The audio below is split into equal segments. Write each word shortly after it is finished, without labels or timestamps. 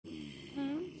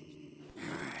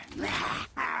Over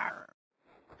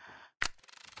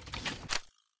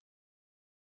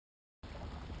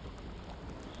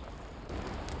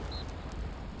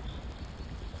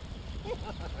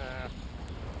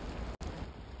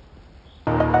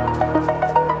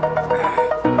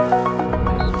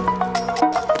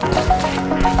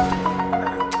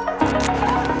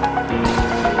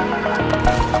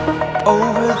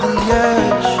the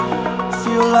edge,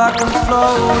 feel like I'm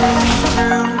floating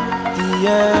through the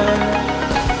air.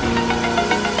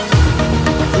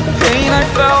 The pain I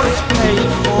felt is paid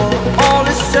for, all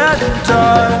is said and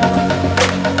done.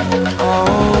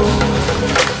 Oh,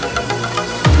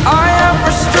 I am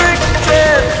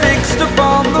restricted, fixed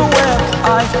upon the web.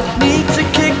 I need to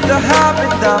kick the habit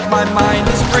that my mind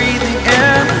is breathing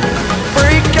in.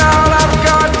 Break out, I've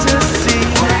got to see.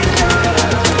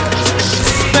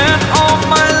 Spent all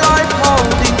my life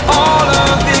holding all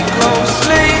of it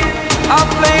closely. I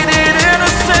played it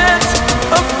innocent,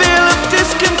 a feel of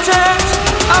discontent.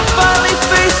 I'm finally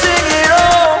facing it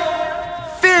all,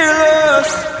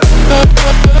 fearless.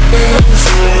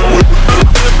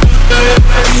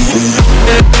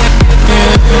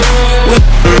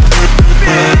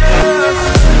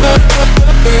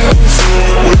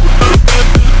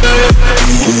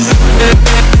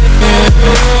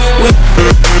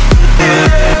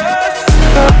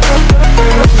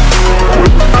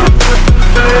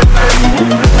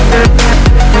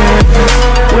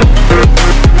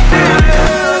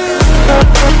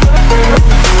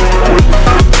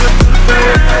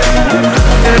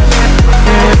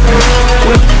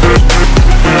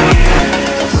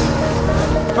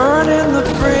 Burning the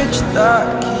bridge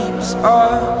that keeps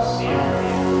us.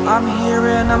 I'm here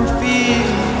and I'm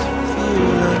feeling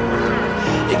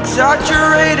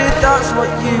exaggerated, that's what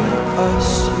you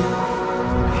assume.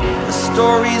 The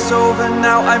story's over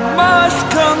now, I must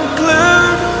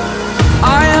conclude.